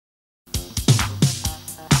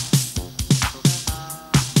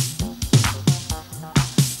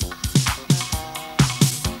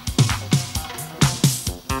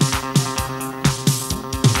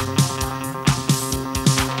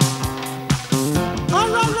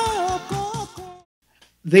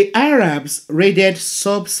The Arabs raided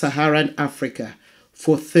sub-Saharan Africa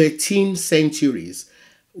for 13 centuries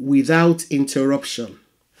without interruption.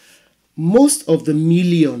 Most of the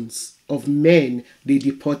millions of men they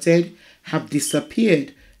deported have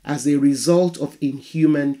disappeared as a result of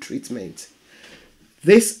inhuman treatment.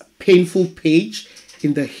 This painful page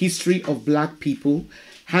in the history of black people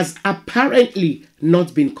has apparently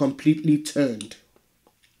not been completely turned.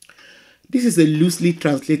 This is a loosely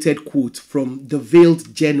translated quote from The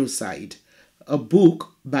Veiled Genocide, a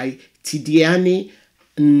book by Tidiane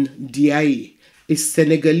Ndiaye, a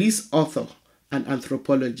Senegalese author and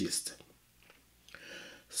anthropologist.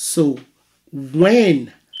 So,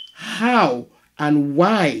 when, how, and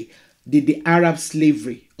why did the Arab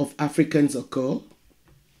slavery of Africans occur?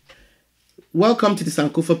 Welcome to the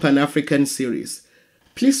Sankofa Pan-African series.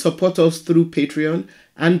 Please support us through Patreon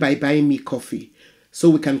and by buying me coffee so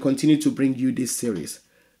we can continue to bring you this series.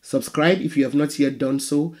 Subscribe if you have not yet done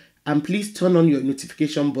so, and please turn on your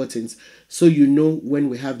notification buttons so you know when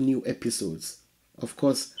we have new episodes. Of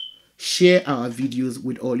course, share our videos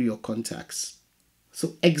with all your contacts.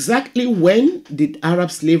 So exactly when did Arab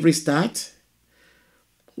slavery start?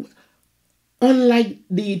 Unlike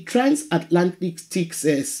the transatlantic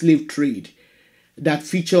slave trade that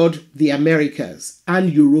featured the Americas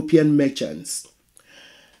and European merchants,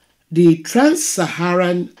 the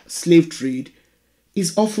trans-Saharan slave trade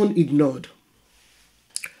is often ignored.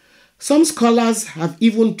 Some scholars have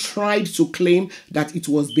even tried to claim that it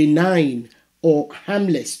was benign or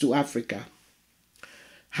harmless to Africa.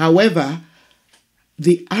 However,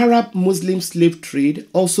 the Arab-Muslim slave trade,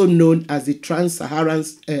 also known as the trans-Saharan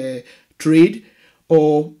trade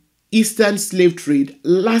or Eastern slave trade,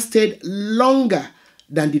 lasted longer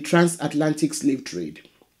than the transatlantic slave trade.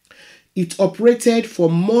 It operated for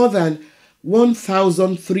more than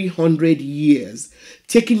 1,300 years,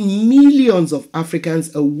 taking millions of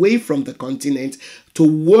Africans away from the continent to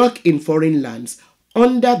work in foreign lands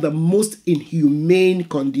under the most inhumane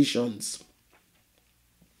conditions.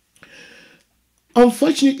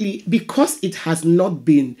 Unfortunately, because it has not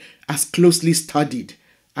been as closely studied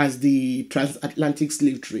as the transatlantic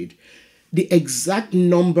slave trade, the exact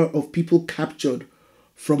number of people captured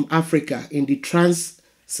from Africa in the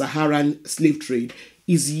trans-Saharan slave trade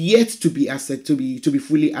is yet to be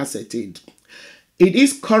fully ascertained. It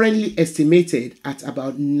is currently estimated at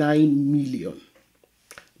about 9 million.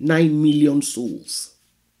 9 million souls.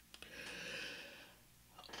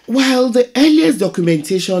 While the earliest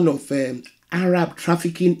documentation of Arab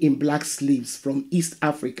trafficking in black slaves from East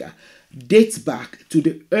Africa dates back to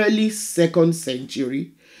the early 2nd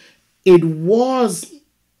century, it was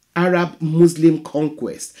Arab-Muslim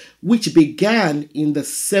conquest, which began in the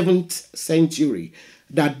 7th century,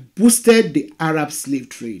 that boosted the Arab slave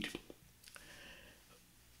trade.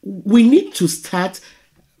 We need to start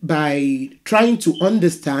by trying to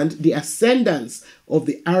understand the ascendance of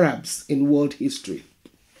the Arabs in world history.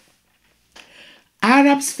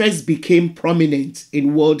 Arabs first became prominent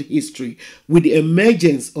in world history with the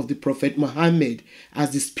emergence of the Prophet Muhammad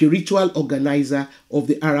as the spiritual organizer of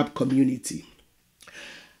the Arab community.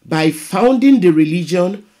 By founding the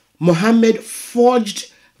religion, Muhammad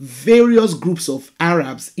forged various groups of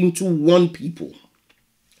Arabs into one people.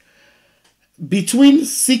 Between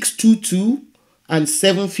 622 and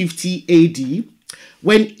 750 AD,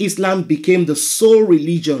 when Islam became the sole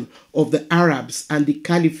religion of the Arabs and the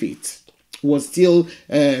Caliphate was still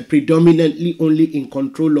predominantly only in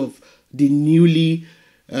control of the newly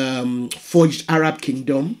forged Arab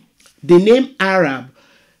kingdom, the name Arab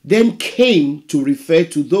then came to refer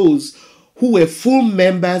to those who were full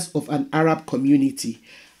members of an Arab community,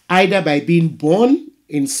 either by being born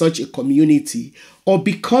in such a community or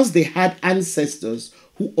because they had ancestors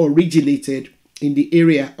who originated in the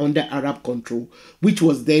area under Arab control, which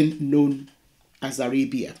was then known as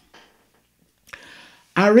Arabia.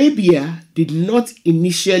 Arabia did not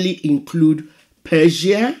initially include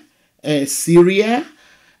Persia, Syria,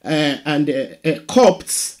 and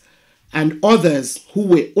Copts and others who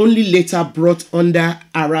were only later brought under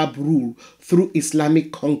Arab rule through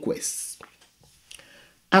Islamic conquests.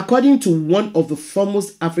 According to one of the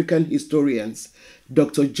foremost African historians,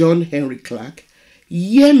 Dr. John Henry Clark,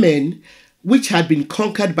 Yemen, which had been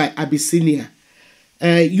conquered by Abyssinia,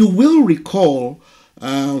 you will recall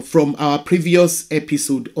from our previous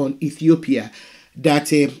episode on Ethiopia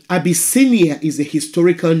that Abyssinia is a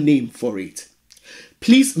historical name for it.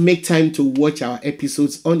 Please make time to watch our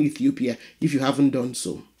episodes on Ethiopia if you haven't done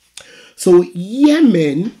so. So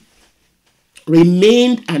Yemen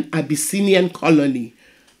remained an Abyssinian colony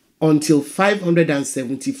until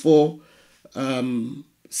 574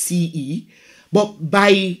 CE, But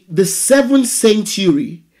by the 7th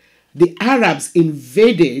century, the Arabs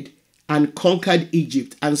invaded and conquered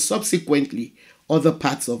Egypt and subsequently other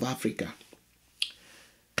parts of Africa.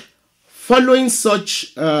 Following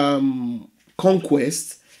such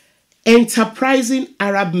conquests, enterprising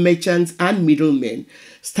Arab merchants and middlemen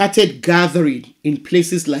started gathering in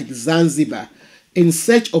places like Zanzibar in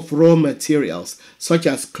search of raw materials such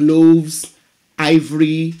as cloves,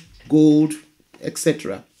 ivory, gold,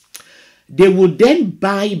 etc. They would then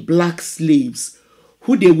buy black slaves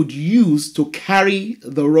who they would use to carry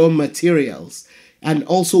the raw materials and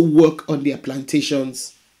also work on their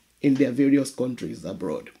plantations in their various countries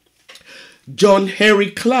abroad. John Henry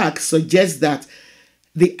Clark suggests that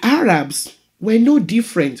the Arabs were no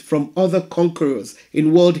different from other conquerors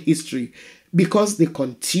in world history because they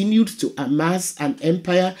continued to amass an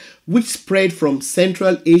empire which spread from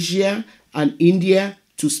Central Asia and India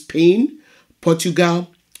to Spain,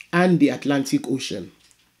 Portugal, and the Atlantic Ocean.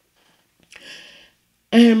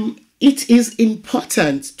 It is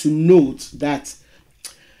important to note that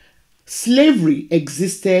slavery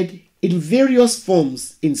existed in various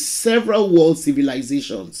forms in several world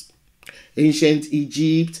civilizations. Ancient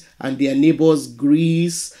Egypt and their neighbors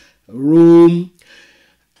Greece, Rome,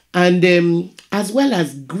 and as well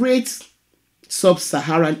as great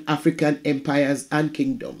sub-Saharan African empires and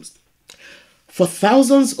kingdoms. For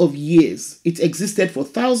thousands of years, it existed for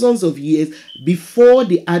thousands of years before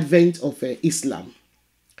the advent of Islam.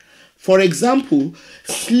 For example,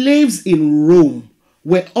 slaves in Rome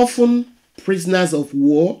were often prisoners of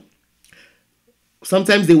war.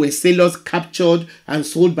 Sometimes they were sailors captured and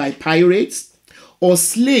sold by pirates, or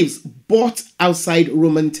slaves bought outside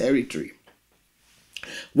Roman territory.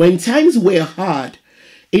 When times were hard,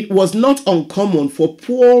 it was not uncommon for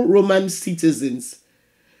poor Roman citizens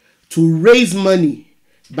to raise money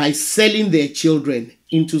by selling their children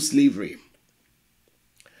into slavery.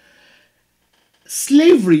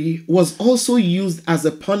 Slavery was also used as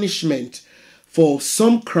a punishment for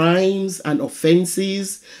some crimes and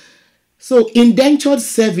offenses. So indentured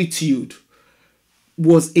servitude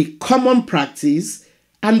was a common practice,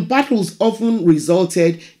 and battles often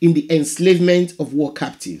resulted in the enslavement of war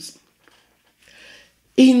captives.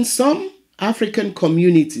 In some African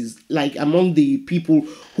communities, like among the people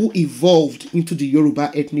who evolved into the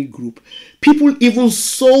Yoruba ethnic group, people even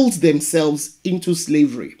sold themselves into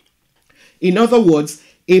slavery. In other words,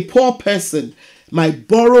 a poor person might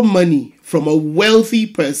borrow money from a wealthy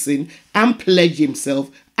person and pledge himself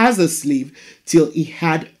as a slave till he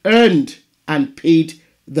had earned and paid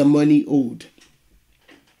the money owed.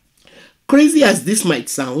 Crazy as this might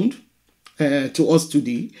sound to us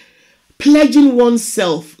today, pledging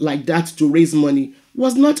oneself like that to raise money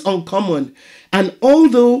was not uncommon. And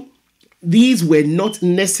although these were not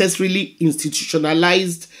necessarily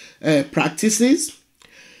institutionalized practices,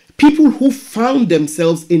 people who found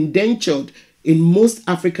themselves indentured in most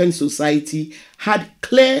African society had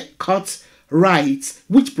clear-cut rights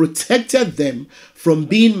which protected them from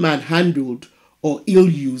being manhandled or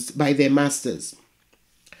ill-used by their masters.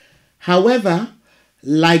 However,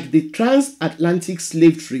 like the transatlantic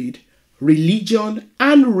slave trade, religion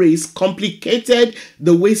and race complicated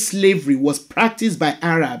the way slavery was practiced by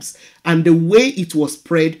Arabs and the way it was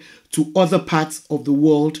spread to other parts of the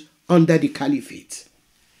world under the Caliphate.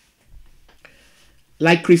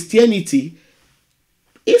 Like Christianity,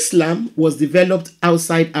 Islam was developed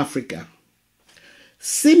outside Africa.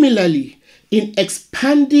 Similarly, in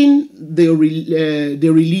expanding the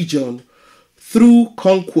religion through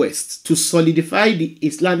conquest to solidify the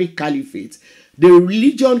Islamic Caliphate, the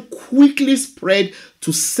religion quickly spread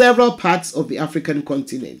to several parts of the African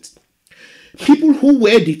continent. People who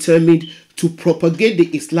were determined to propagate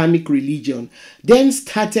the Islamic religion then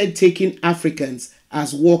started taking Africans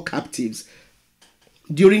as war captives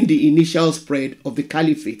during the initial spread of the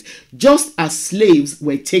Caliphate, just as slaves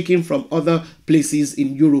were taken from other places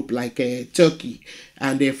in Europe like Turkey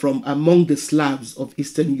and from among the Slavs of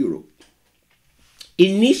Eastern Europe.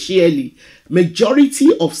 Initially, majority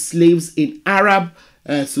of slaves in Arab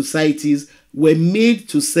societies were made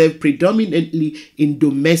to serve predominantly in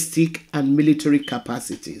domestic and military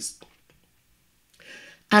capacities.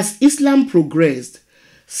 As Islam progressed,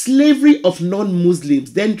 slavery of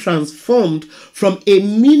non-Muslims then transformed from a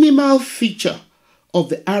minimal feature of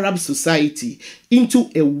the Arab society into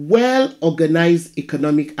a well-organized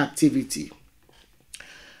economic activity.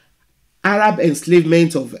 Arab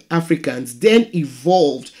enslavement of Africans then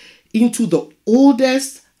evolved into the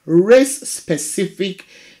oldest race-specific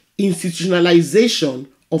institutionalization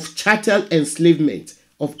of chattel enslavement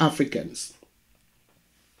of Africans.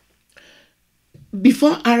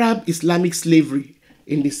 Before Arab Islamic slavery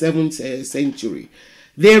in the 7th century.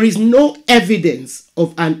 There is no evidence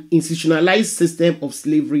of an institutionalized system of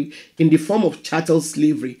slavery in the form of chattel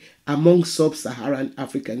slavery among sub-Saharan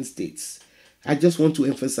African states. I just want to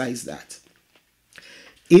emphasize that.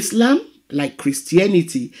 Islam, like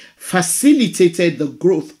Christianity, facilitated the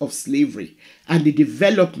growth of slavery and the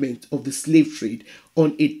development of the slave trade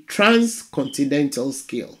on a transcontinental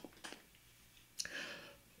scale.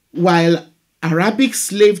 While Arabic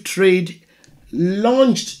slave trade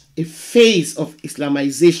launched a phase of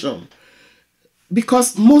Islamization,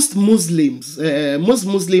 because most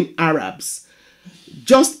Muslim Arabs,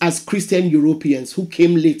 just as Christian Europeans who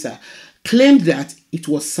came later, claimed that it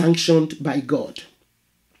was sanctioned by God.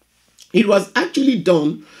 It was actually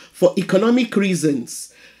done for economic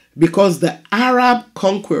reasons because the Arab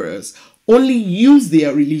conquerors only used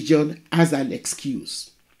their religion as an excuse.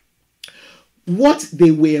 What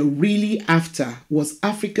they were really after was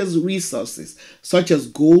Africa's resources, such as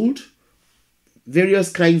gold,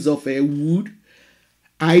 various kinds of wood,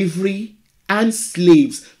 ivory, and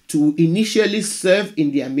slaves to initially serve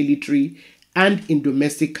in their military and in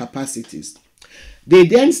domestic capacities. They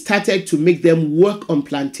then started to make them work on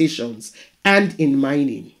plantations and in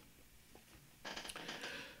mining.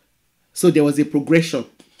 So there was a progression.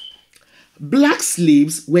 Black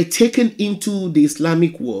slaves were taken into the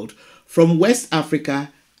Islamic world from West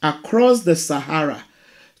Africa across the Sahara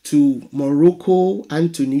to Morocco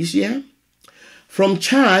and Tunisia, from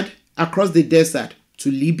Chad across the desert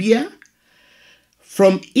to Libya.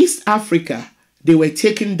 From East Africa, they were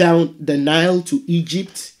taken down the Nile to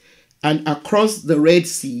Egypt and across the Red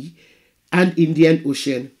Sea and Indian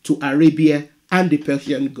Ocean to Arabia and the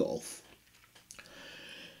Persian Gulf.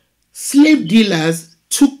 Slave dealers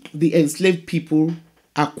took the enslaved people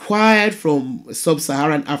acquired from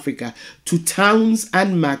sub-Saharan Africa to towns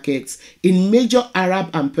and markets in major Arab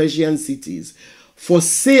and Persian cities for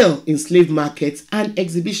sale in slave markets and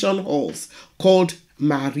exhibition halls called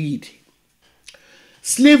marid.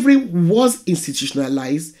 Slavery was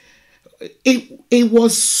institutionalized. It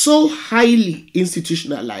was so highly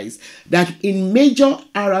institutionalized that in major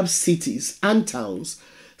Arab cities and towns,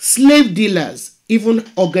 slave dealers even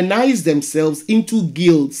organized themselves into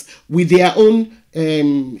guilds with their own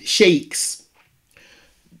sheikhs,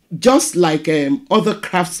 just like other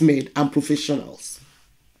craftsmen and professionals.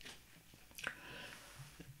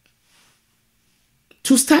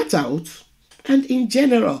 To start out, and in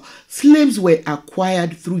general, slaves were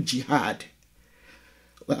acquired through jihad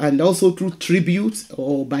and also through tribute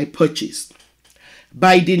or by purchase.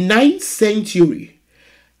 By the 9th century,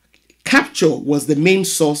 capture was the main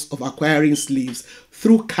source of acquiring slaves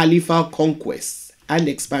through caliphal conquests and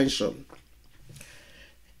expansion.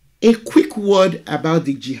 A quick word about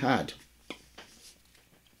the jihad.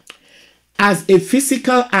 As a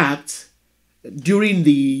physical act during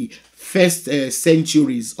the first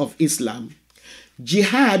centuries of Islam,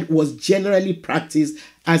 jihad was generally practiced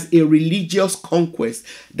as a religious conquest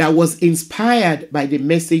that was inspired by the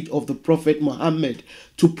message of the Prophet Muhammad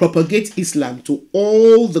to propagate Islam to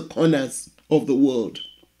all the corners of the world.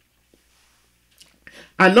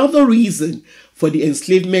 Another reason for the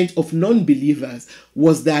enslavement of non-believers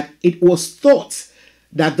was that it was thought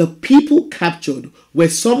that the people captured were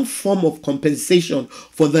some form of compensation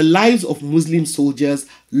for the lives of Muslim soldiers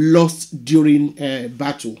lost during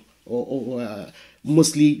battle or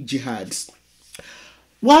mostly jihads.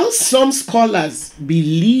 While some scholars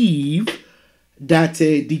believe that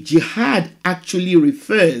the jihad actually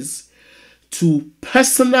refers to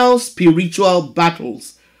personal spiritual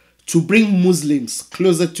battles to bring Muslims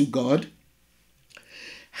closer to God,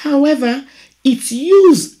 however, its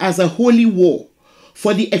use as a holy war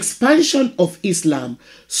for the expansion of Islam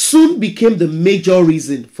soon became the major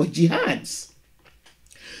reason for jihads.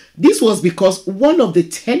 This was because one of the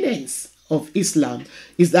tenets of Islam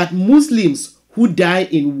is that Muslims who die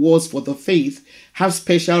in wars for the faith have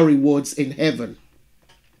special rewards in heaven.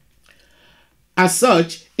 As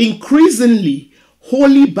such, increasingly,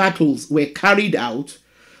 holy battles were carried out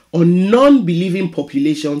on non-believing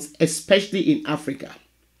populations, especially in Africa.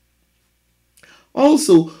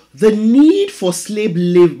 Also, the need for slave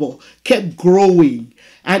labor kept growing,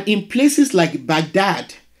 and in places like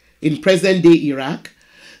Baghdad, in present-day Iraq,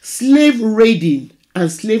 slave raiding and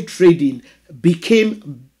slave trading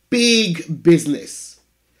became big business.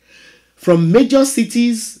 From major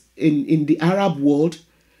cities in the Arab world,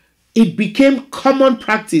 it became common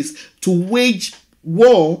practice to wage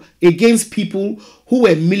war against people who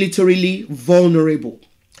were militarily vulnerable.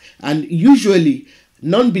 And usually,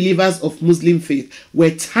 non-believers of Muslim faith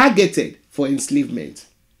were targeted for enslavement.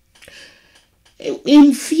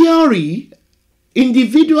 In theory,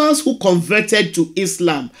 Individuals who converted to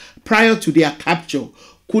Islam prior to their capture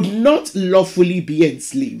could not lawfully be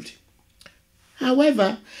enslaved.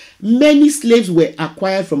 However, many slaves were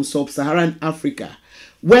acquired from sub-Saharan Africa,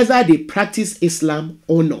 whether they practiced Islam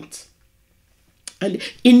or not. And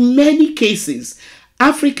in many cases,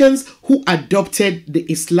 Africans who adopted the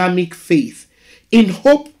Islamic faith in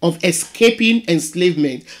hope of escaping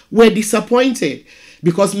enslavement were disappointed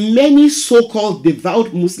because many so-called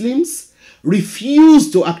devout Muslims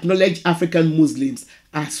refused to acknowledge African Muslims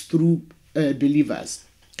as true believers.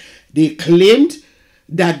 They claimed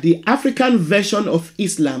that the African version of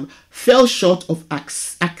Islam fell short of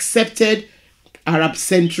accepted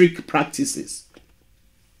Arab-centric practices.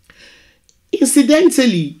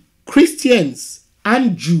 Incidentally, Christians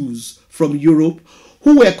and Jews from Europe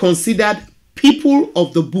who were considered people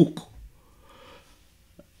of the book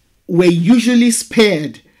were usually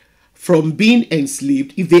spared from being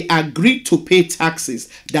enslaved if they agreed to pay taxes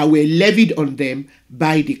that were levied on them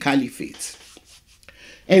by the caliphate.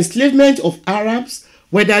 Enslavement of Arabs,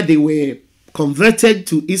 whether they were converted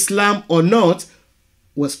to Islam or not,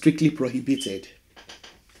 was strictly prohibited.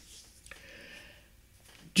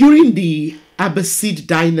 During the Abbasid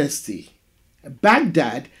dynasty,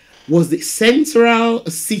 Baghdad was the central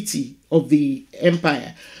city of the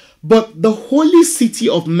empire, but the holy city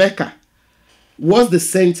of Mecca was the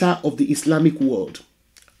center of the Islamic world.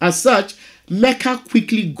 As such, Mecca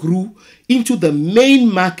quickly grew into the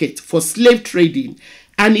main market for slave trading,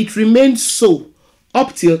 and it remained so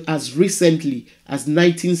up till as recently as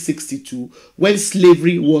 1962, when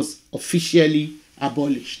slavery was officially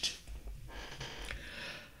abolished.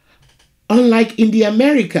 Unlike in the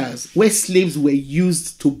Americas, where slaves were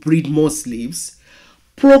used to breed more slaves,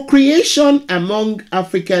 procreation among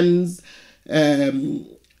Africans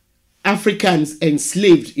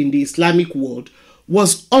enslaved in the Islamic world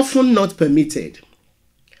was often not permitted.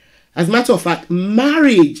 As a matter of fact,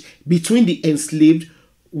 marriage between the enslaved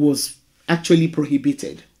was actually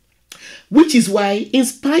prohibited. Which is why, in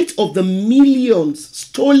spite of the millions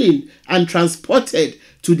stolen and transported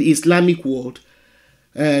to the Islamic world,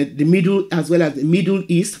 the Middle as well as the Middle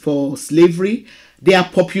East for slavery, their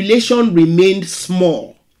population remained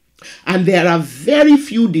small, and there are very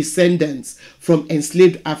few descendants from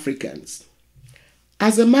enslaved Africans.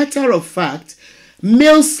 As a matter of fact,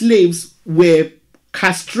 male slaves were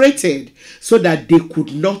castrated so that they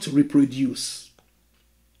could not reproduce.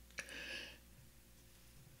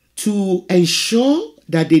 To ensure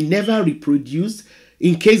that they never reproduced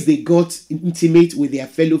in case they got intimate with their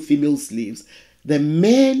fellow female slaves, the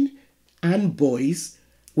men and boys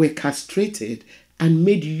were castrated and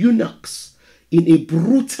made eunuchs in a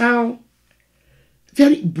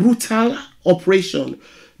very brutal operation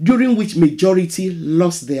during which majority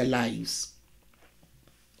lost their lives.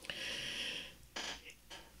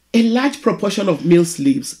 A large proportion of male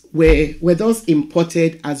slaves were thus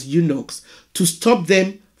imported as eunuchs to stop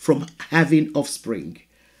them from having offspring.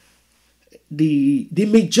 The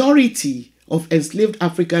majority of enslaved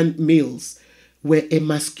African males were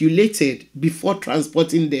emasculated before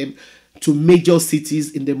transporting them to major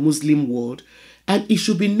cities in the Muslim world, and it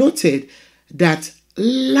should be noted that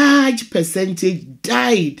large percentage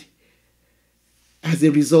died as a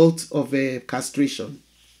result of castration.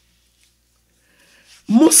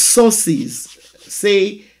 Most sources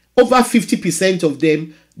say over 50% of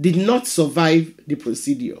them did not survive the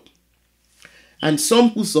procedure, and some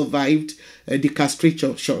who survived the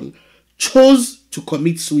castration chose to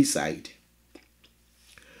commit suicide.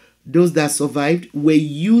 Those that survived were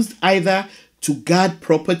used either to guard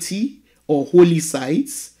property or holy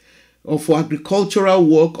sites, or for agricultural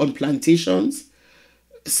work on plantations.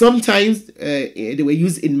 Sometimes they were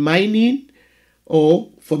used in mining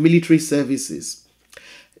or for military services.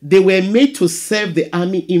 They were made to serve the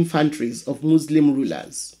army infantries of Muslim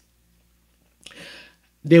rulers.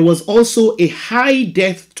 There was also a high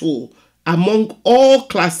death toll among all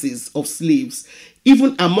classes of slaves,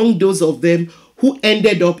 even among those of them who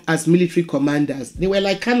ended up as military commanders. They were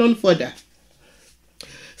like cannon fodder.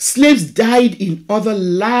 Slaves died in other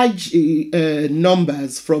large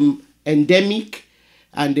numbers from endemic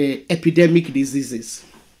and epidemic diseases.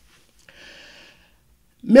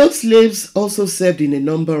 Male slaves also served in a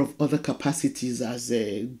number of other capacities as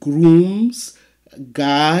grooms,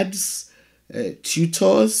 guards,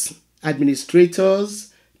 tutors,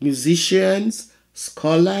 administrators, musicians,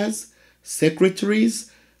 scholars,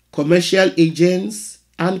 secretaries, commercial agents,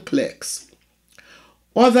 and clerks.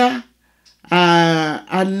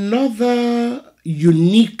 Another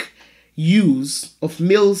unique use of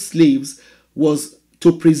male slaves was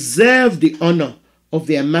to preserve the honor of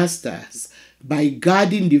their masters by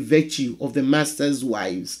guarding the virtue of the master's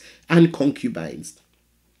wives and concubines.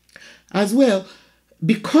 As well,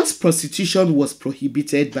 because prostitution was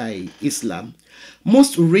prohibited by Islam,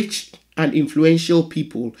 most rich and influential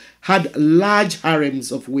people had large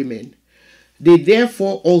harems of women. They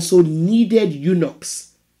therefore also needed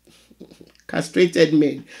eunuchs, castrated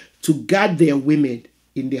men, to guard their women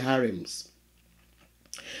in the harems.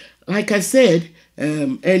 Like I said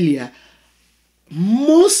earlier,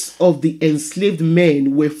 most of the enslaved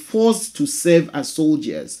men were forced to serve as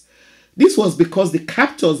soldiers. This was because the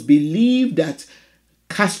captors believed that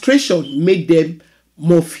castration made them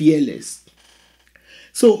more fearless.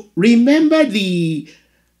 So remember the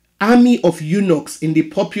army of eunuchs in the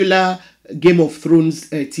popular Game of Thrones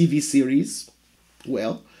TV series?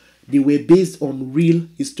 Well, they were based on real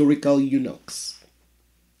historical eunuchs.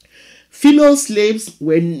 Female slaves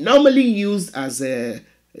were normally used as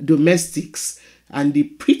domestics, and the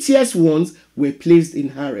prettiest ones were placed in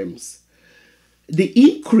harems. The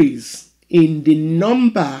increase in the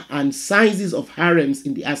number and sizes of harems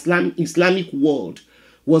in the Islamic world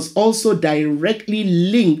was also directly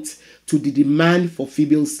linked to the demand for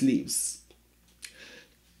female slaves.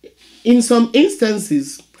 In some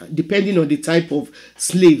instances, depending on the type of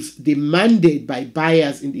slaves demanded by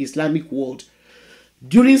buyers in the Islamic world,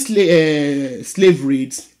 during slave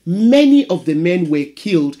raids, many of the men were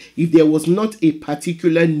killed if there was not a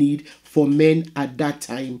particular need for men at that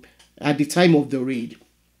time, at the time of the raid.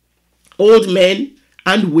 Old men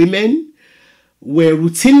and women were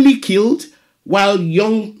routinely killed, while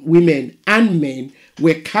young women and men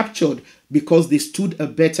were captured because they stood a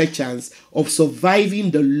better chance of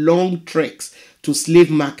surviving the long treks to slave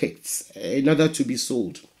markets in order to be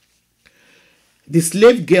sold. The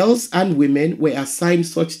slave girls and women were assigned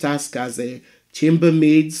such tasks as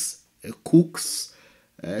chambermaids, cooks,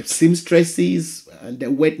 seamstresses,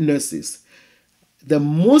 and wet nurses. The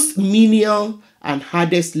most menial and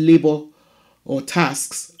hardest labor or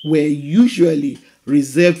tasks were usually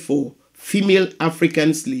reserved for female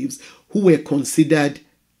African slaves who were considered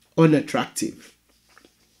unattractive.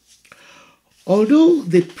 Although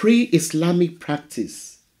the pre-Islamic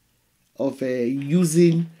practice of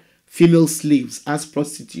using female slaves as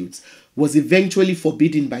prostitutes was eventually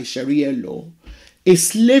forbidden by Sharia law, a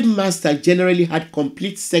slave master generally had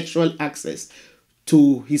complete sexual access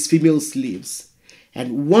to his female slaves.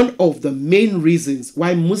 And one of the main reasons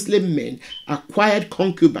why Muslim men acquired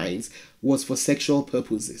concubines was for sexual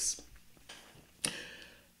purposes.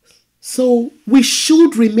 So we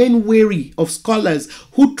should remain wary of scholars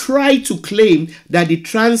who try to claim that the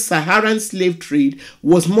trans-Saharan slave trade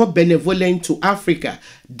was more benevolent to Africa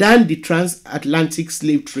than the transatlantic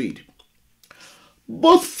slave trade.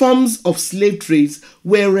 Both forms of slave trades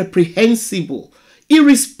were reprehensible,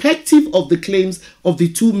 irrespective of the claims of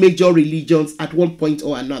the two major religions at one point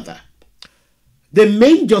or another. The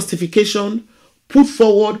main justification put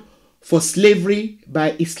forward for slavery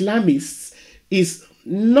by Islamists is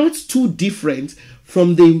not too different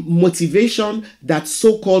from the motivation that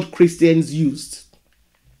so-called Christians used.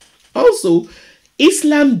 Also,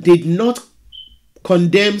 Islam did not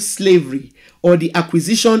condemn slavery or the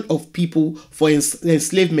acquisition of people for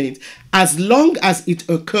enslavement as long as it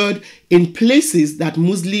occurred in places that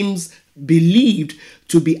Muslims believed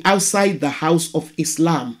to be outside the house of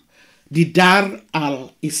Islam, the Dar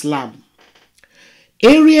al-Islam.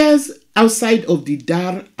 Areas outside of the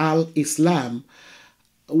Dar al-Islam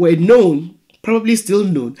were known, probably still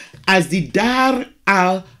known, as the Dar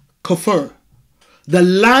al-Kufr, the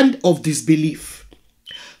land of disbelief.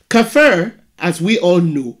 Kafir, as we all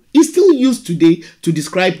know, is still used today to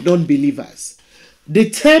describe non-believers. The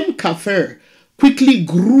term kafir quickly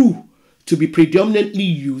grew to be predominantly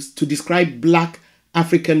used to describe black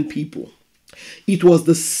African people. It was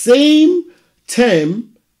the same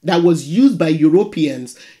term that was used by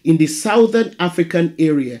Europeans in the southern African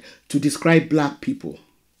area to describe black people.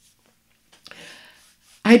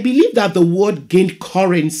 I believe that the word gained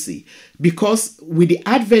currency because with the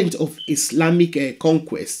advent of Islamic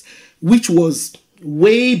conquest, which was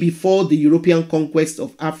way before the European conquest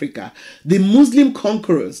of Africa, the Muslim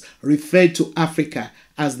conquerors referred to Africa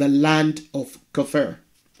as the land of Kafir.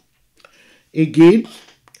 Again,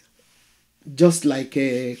 just like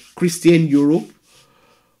Christian Europe,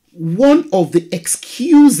 one of the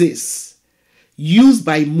excuses used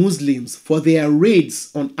by Muslims for their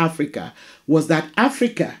raids on Africa was that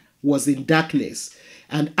Africa was in darkness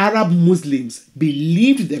and Arab Muslims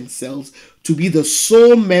believed themselves to be the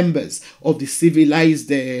sole members of the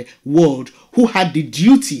civilized world who had the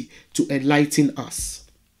duty to enlighten us.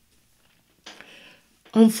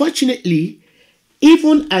 Unfortunately,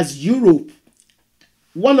 even as Europe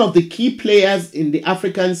one of the key players in the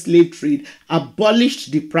African slave trade,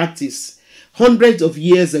 abolished the practice hundreds of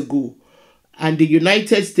years ago, and the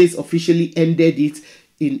United States officially ended it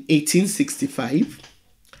in 1865.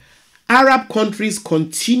 Arab countries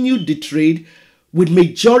continued the trade, with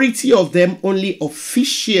majority of them only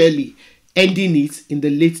officially ending it in the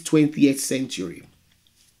late 20th century.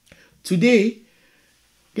 Today,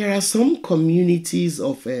 there are some communities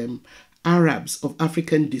of Arabs of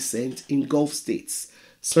African descent in Gulf states,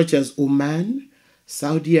 such as Oman,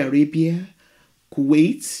 Saudi Arabia,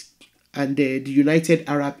 Kuwait, and the United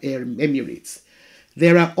Arab Emirates.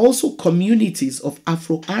 There are also communities of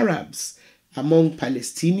Afro Arabs among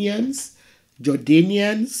Palestinians,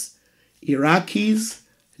 Jordanians, Iraqis,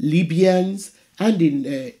 Libyans, and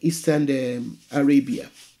in Eastern Arabia.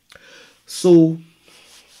 So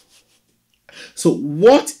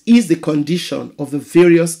what is the condition of the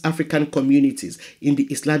various African communities in the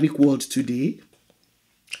Islamic world today?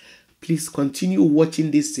 Please continue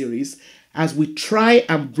watching this series as we try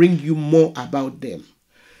and bring you more about them,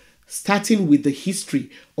 starting with the history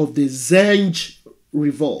of the Zenj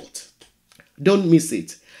revolt. Don't miss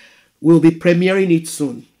it. We'll be premiering it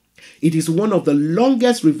soon. It is one of the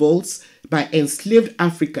longest revolts by enslaved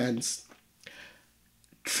Africans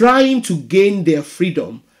trying to gain their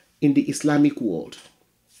freedom in the Islamic world.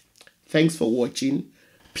 Thanks for watching.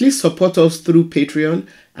 Please support us through Patreon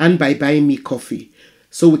and by buying me coffee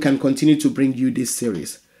so we can continue to bring you this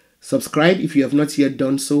series. Subscribe if you have not yet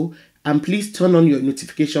done so, and please turn on your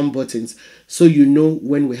notification buttons so you know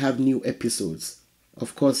when we have new episodes.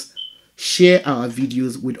 Of course, share our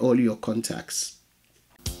videos with all your contacts.